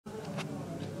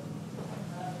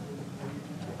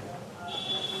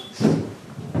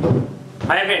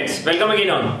Hi friends, welcome again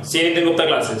on CA.Nitin Gupta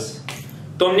classes.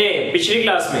 तो हमने पिछली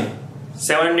क्लास में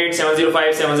 700,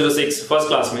 705, 706 फर्स्ट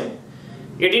क्लास में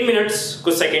 18 मिनट्स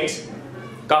कुछ सेकंड्स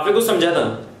काफी कुछ समझा था।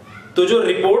 तो जो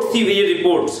रिपोर्ट्स थी ये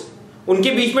रिपोर्ट्स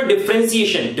उनके बीच में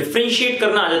डिफरेंशिएट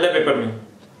करना आ जाता है पेपर में।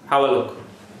 Have a look.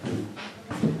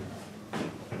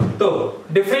 तो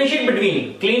differentiate between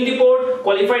clean report,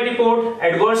 qualified report,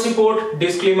 adverse report,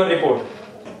 disclaimer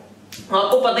report.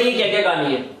 आपको पता ही क्या क्या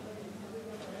कहानी है।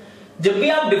 जब भी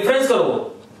आप डिफरेंस करो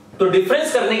तो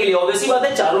डिफरेंस करने के लिए ऑब्वियसली बात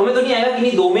है चारों में तो नहीं आएगा,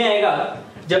 किन्हीं दो में आएगा।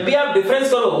 जब भी आप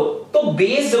डिफरेंस करो तो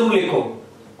बेस जरूर लिखो,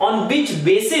 on which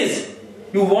basis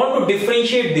you want to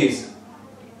differentiate this.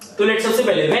 तो लेट्स सबसे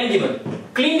पहले व्हेन गिवन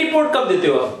क्लीन रिपोर्ट कब देते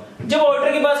हो आप? जब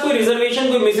ऑडिटर के पास कोई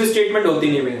रिजर्वेशन, कोई मिस स्टेटमेंट होती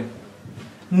नहीं है।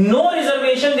 No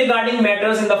reservation regarding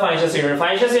matters in the financial statement.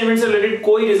 Financial statement से रिलेटेड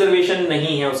कोई रिजर्वेशन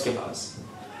नहीं है उसके पास।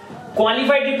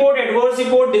 Qualified report, adverse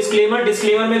report, disclaimer.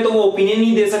 Disclaimer में तो वो ओपिनियन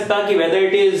नहीं दे सकता कि वेदर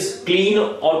इट इज क्लीन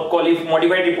और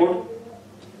मॉडिफाइड रिपोर्ट।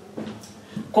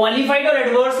 क्वालिफाइड और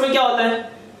एडवर्स में क्या होता है?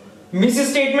 मिस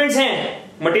स्टेटमेंट्स हैं,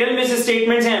 मटेरियल मिस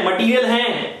स्टेटमेंट्स हैं, मटेरियल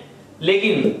हैं,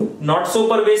 लेकिन not so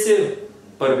pervasive.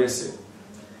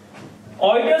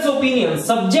 Auditors opinion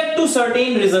subject to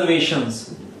certain reservations.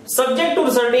 Subject to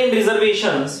certain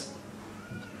reservations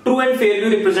true and fair view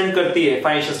represent करती है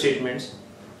financial statements.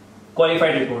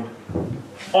 Qualified report.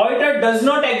 Auditor does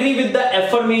not agree with the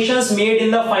affirmations made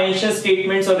in the financial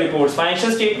statements or reports.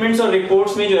 Financial statements और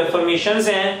reports में जो affirmations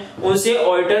हैं उनसे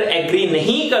auditor agree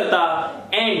नहीं करता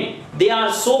and they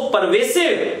are so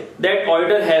pervasive that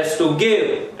auditor has to give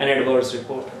an adverse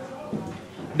report.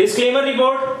 Disclaimer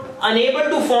report,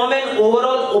 unable to form an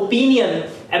overall opinion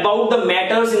about the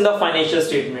matters in the financial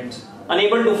statements.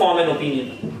 Unable to form an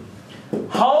opinion.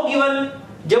 How given?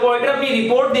 जब auditor अपनी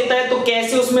report देता है तो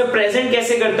कैसे उसमें present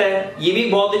कैसे करता है, ये भी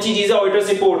बहुत अच्छी चीज है। ऑडिटर्स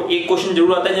रिपोर्ट एक क्वेश्चन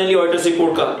जरूर आता है जनरली ऑडिटर्स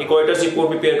रिपोर्ट का। एक ऑडिटर्स रिपोर्ट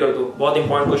प्रिपेयर कर दो, बहुत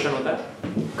इंपॉर्टेंट क्वेश्चन होता है,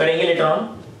 करेंगे later on.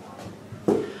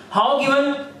 How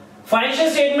given financial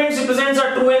statements represents a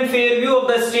true and fair view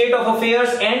of the state of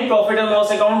affairs and profit and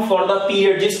loss account for the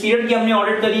period. जिस period की हमने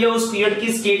audit करी है उस पीरियड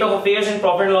की state of affairs and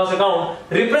profit and loss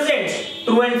account represents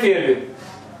true and fair view.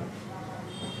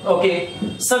 Okay,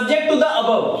 subject to the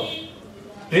above.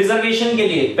 Reservation के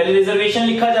लिए पहले रिजर्वेशन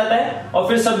लिखा जाता है और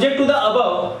फिर subject to the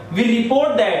above we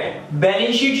report that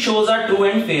balance sheet shows a true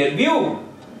and fair view.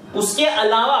 उसके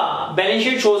अलावा balance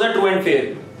sheet shows a true and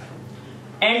fair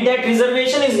and that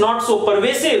reservation is not so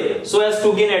pervasive so as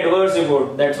to gain adverse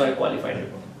report. That's why qualified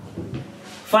report.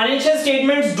 Financial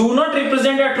statements do not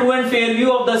represent a true and fair view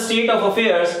of the state of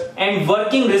affairs and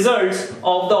working results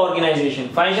of the organization.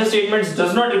 Financial statements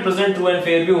does not represent true and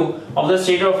fair view of the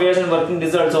state of affairs and working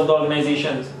results of the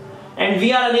organizations. And we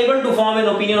are unable to form an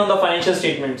opinion on the financial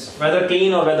statements, whether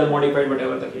clean or whether modified,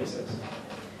 whatever the case is.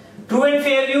 True and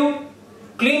fair view,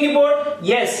 clean report,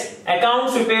 yes.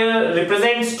 Accounts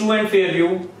represents true and fair view.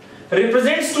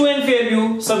 Represents true and fair view,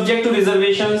 subject to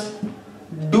reservations.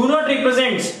 Do not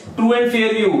represents true and fair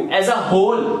view as a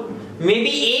whole.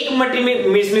 Maybe एक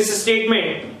miss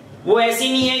statement वो ऐसी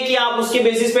नहीं है कि आप उसके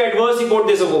basis पे adverse report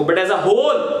दे सको, but as a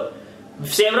whole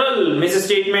several miss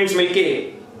statements मिलके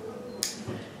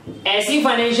ऐसी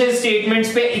फाइनेंशियल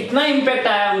स्टेटमेंट्स पे इतना इंपैक्ट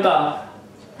आया उनका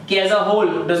कि as a whole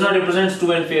does not represent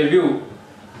true and fair view.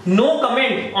 No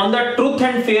comment on the truth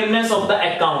and fairness of the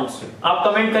accounts. आप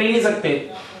comment कर ही नहीं सकते।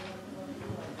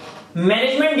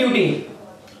 मैनेजमेंट ड्यूटी,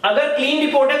 अगर क्लीन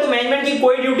रिपोर्ट है तो मैनेजमेंट की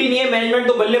कोई ड्यूटी नहीं है, मैनेजमेंट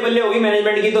तो बल्ले बल्ले होगी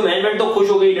मैनेजमेंट की, तो मैनेजमेंट तो खुश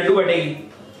हो गई, लड्डू बटेगी,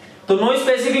 तो no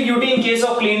specific duty in case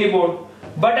of clean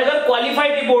report. But अगर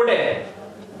क्वालिफाइड रिपोर्ट है,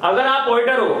 अगर आप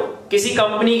ऑडिटर हो किसी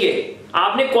कंपनी के,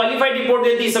 आपने qualified report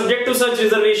they the subject to such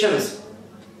reservations,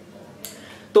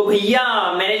 तो भैया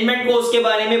मैनेजमेंट को उसके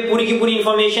बारे में पूरी की पूरी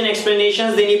इंफॉर्मेशन,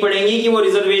 एक्सप्लेनेशंस देनी पड़ेंगी कि वो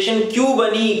रिजर्वेशन क्यों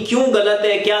बनी, क्यों गलत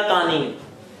है, क्या कहानी।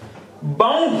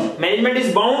 Bound, management is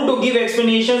bound to give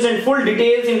explanations and full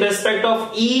details in respect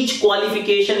of each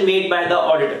qualification made by the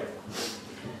auditor.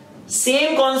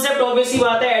 Same concept obviously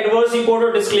बात है adverse report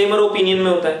और disclaimer opinion में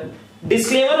होता है।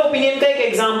 Disclaimer opinion का एक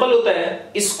example होता है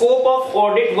scope of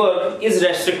audit work is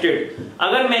restricted।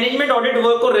 अगर management audit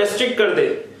work को restrict कर दे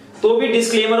तो भी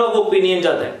disclaimer of opinion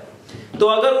जाता है।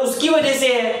 तो अगर उसकी वजह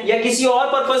से है या किसी और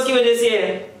पर्पस की वजह से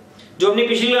है, जो हमने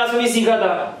पिछली क्लास में भी सीखा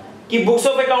था कि बुक्स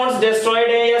ऑफ अकाउंट्स डिस्ट्रॉयड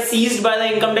है या seized by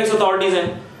the income tax authorities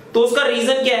हैं, तो उसका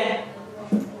रीजन क्या है?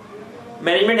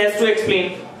 Management has to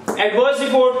explain. Adverse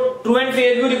report true and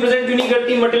fair view represent क्यों नहीं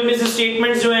करती? मटेरियल मिस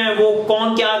स्टेटमेंट्स जो हैं वो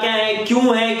कौन क्या क्या है,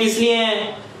 क्यों है, किस लिए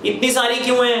है, इतनी सारी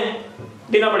क्यों है,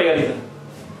 देना पड़ेगा रीजन।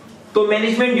 तो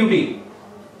मैनेजमेंट ड्यूटी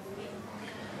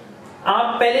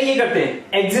आप पहले ये करते हैं,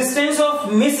 existence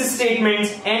of miss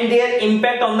statements and there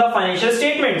impact on the financial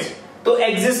statements. तो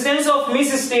existence of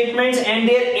miss statements and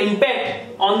there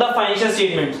impact on the financial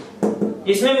statements,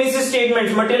 इसमें miss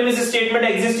statement, material miss statement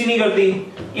exist ही नहीं करती,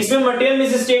 इसमें मटेरियल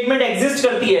मिस स्टेटमेंट एग्जिस्ट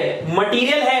करती है,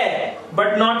 material है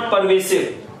but not pervasive,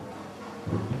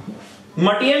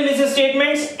 material miss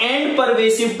statements and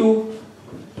pervasive to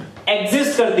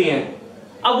exist करती हैं।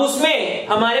 अब उसमें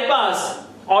हमारे पास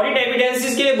ऑडिट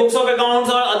एविडेंसेस के लिए बुक्स ऑफ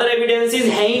अकाउंट्स और अदर एविडेंसेस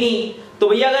है ही नहीं, तो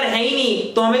भैया अगर है ही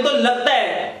नहीं तो हमें तो लगता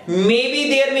है may be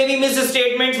there may be miss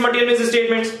statements, material miss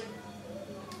statements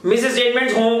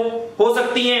हो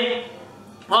सकती हैं,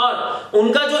 और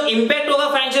उनका जो इंपैक्ट होगा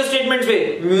फाइनेंशियल स्टेटमेंट्स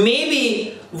पे मे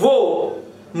बी वो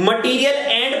मटेरियल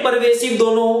एंड परवेसिव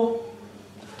दोनों,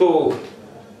 तो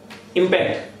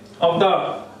impact of the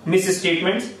miss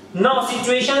statements. Now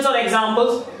situations और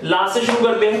एग्जांपल्स, लास्ट से शुरू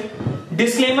करते हैं।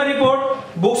 Disclaimer report,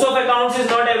 books of accounts is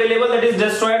not available, that is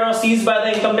destroyed or seized by the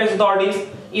income tax authorities.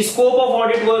 Scope of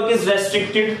audit work is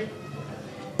restricted.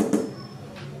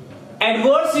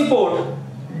 Adverse report,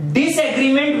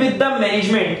 disagreement with the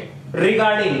management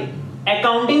regarding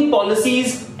accounting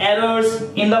policies, errors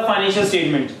in the financial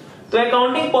statement. तो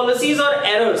accounting policies और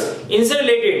errors इनसे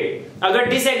related अगर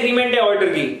disagreement है auditor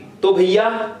की तो भैया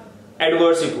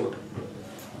adverse report.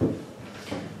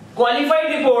 Qualified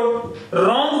report,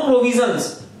 wrong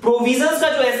provisions का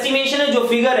जो एस्टिमेशन है, जो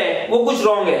फिगर है वो कुछ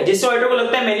रॉन्ग है, जिससे ऑडिटर को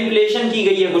लगता है मैनिपुलेशन की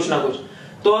गई है कुछ ना कुछ,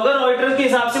 तो अगर ऑडिटर के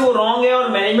हिसाब से वो रॉन्ग है और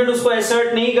मैनेजमेंट उसको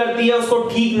एसर्ट नहीं करती है, उसको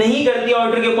ठीक नहीं करती है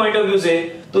ऑडिटर के पॉइंट ऑफ व्यू से,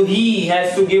 तो he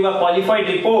has to give a qualified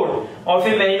report, और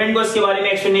फिर मैनेजमेंट को इसके बारे में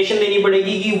एक्सप्लेनेशन देनी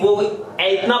पड़ेगी कि वो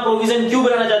इतना प्रोविजन क्यों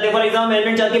बनाना चाहते हैं। फॉर एग्जाम्पल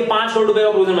मैनेजमेंट चाहती है 5 करोड़ रुपए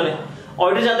का प्रोविजन बने,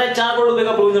 ऑडिटर चाहता है 4 करोड़ रुपए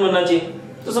का प्रोविजन बनना चाहिए,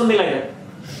 तो समथिंग लाइक दैट,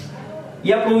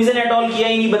 या प्रोविजन एट ऑल किया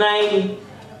ही नहीं, बनाया ही नहीं।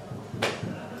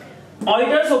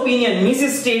 Auditors opinion,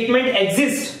 miss statement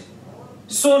exist,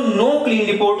 so know clean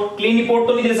report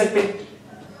तो नहीं दे सकते,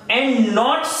 and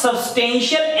not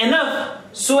substantial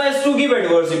enough so as to give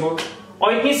adverse report,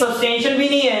 और इतनी सब्सटेंशियल भी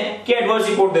नहीं है कि एडवर्स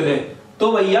रिपोर्ट दे दे,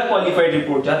 तो भैया क्वालिफाइड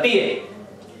रिपोर्ट जाती है।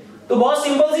 तो बहुत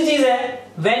सिंपल सी चीज है,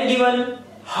 when given,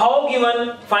 how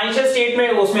given, financial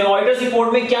statement उसमें ऑडिटर्स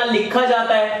रिपोर्ट में क्या लिखा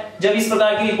जाता है जब इस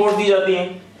प्रकार की रिपोर्ट दी जाती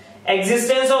है,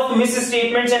 existence of miss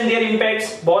statements and there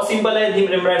impacts, बहुत सिंपल है,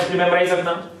 रिमेम्बराइज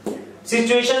करना,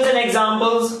 situations and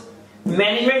examples,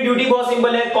 management duty बहुत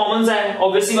सिंपल है, कॉमन सा है,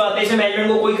 ऑब्वियसली बात है, इसमें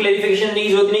मैनेजमेंट को कोई क्लैरिफिकेशन की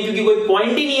जरूरत नहीं, क्योंकि कोई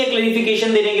पॉइंट ही नहीं है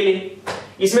क्लैरिफिकेशन देने के लिए,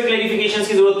 इसमें क्लैरिफिकेशंस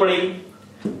की जरूरत पड़ेगी।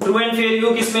 ट्रू एंड फेयर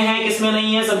व्यू किसमें है किसमें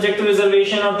नहीं है, सब्जेक्ट टू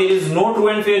रिजर्वेशन, और there is no true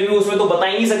and fair view, उसमें तो बता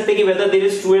ही नहीं सकते कि weather there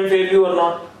is true and fair view और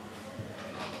नॉट।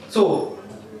 सो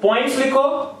पॉइंट्स लिखो,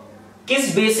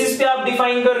 किस बेसिस पे आप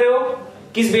डिफाइन कर रहे हो,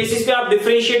 किस बेसिस पे आप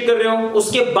डिफरेंशिएट कर रहे हो,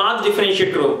 उसके बाद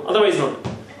डिफरेंशिएट करो, अदरवाइज नॉट।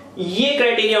 ये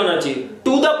क्राइटेरिया होना चाहिए,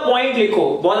 टू द पॉइंट लिखो,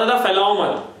 बहुत ज्यादा फैलाओ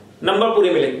मत, नंबर पूरे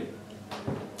मिलेंगे।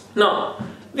 नाउ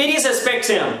वेरियस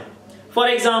एस्पेक्ट्स हैं हम, फॉर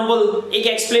एग्जांपल एक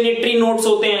एक्सप्लेनेटरी नोट्स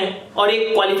होते हैं और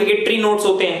एक क्वालिफिकेटरी नोट्स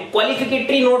होते हैं।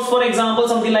 क्वालिफिकेटरी notes for example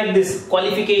something like this,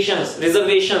 qualifications,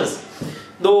 reservations,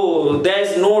 दो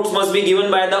these notes must be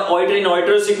given by the auditor in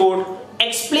auditor's report.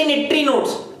 Explanatory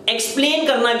notes, explain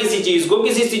करना किसी चीज को,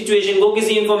 किसी सिचुएशन को,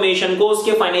 किसी इंफॉर्मेशन को,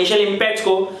 उसके फाइनेंशियल इंपैक्ट्स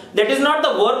को, that is not the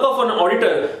work of an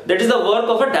auditor, that is the work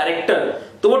of a director.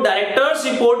 तो वो डायरेक्टर्स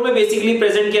रिपोर्ट में बेसिकली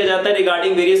प्रेजेंट किया जाता है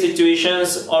रिगार्डिंग वेरियस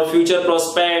सिचुएशंस और फ्यूचर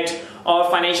प्रोस्पेक्ट्स और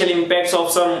financial impacts of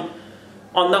some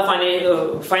on the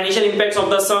financial impacts of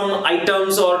the some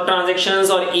items or transactions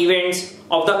or events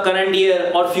of the current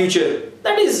year or future.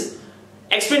 That is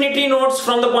explanatory notes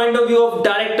from the point of view of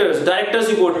directors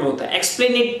report में होता है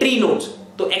explanatory notes,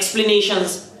 तो explanations,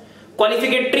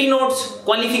 qualificatory notes,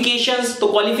 qualifications, तो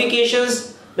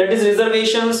qualifications that is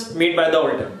reservations made by the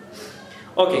auditor.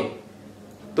 Okay,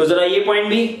 तो जरा ये point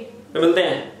भी मिलते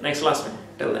हैं नेक्स्ट क्लास में,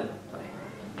 till then.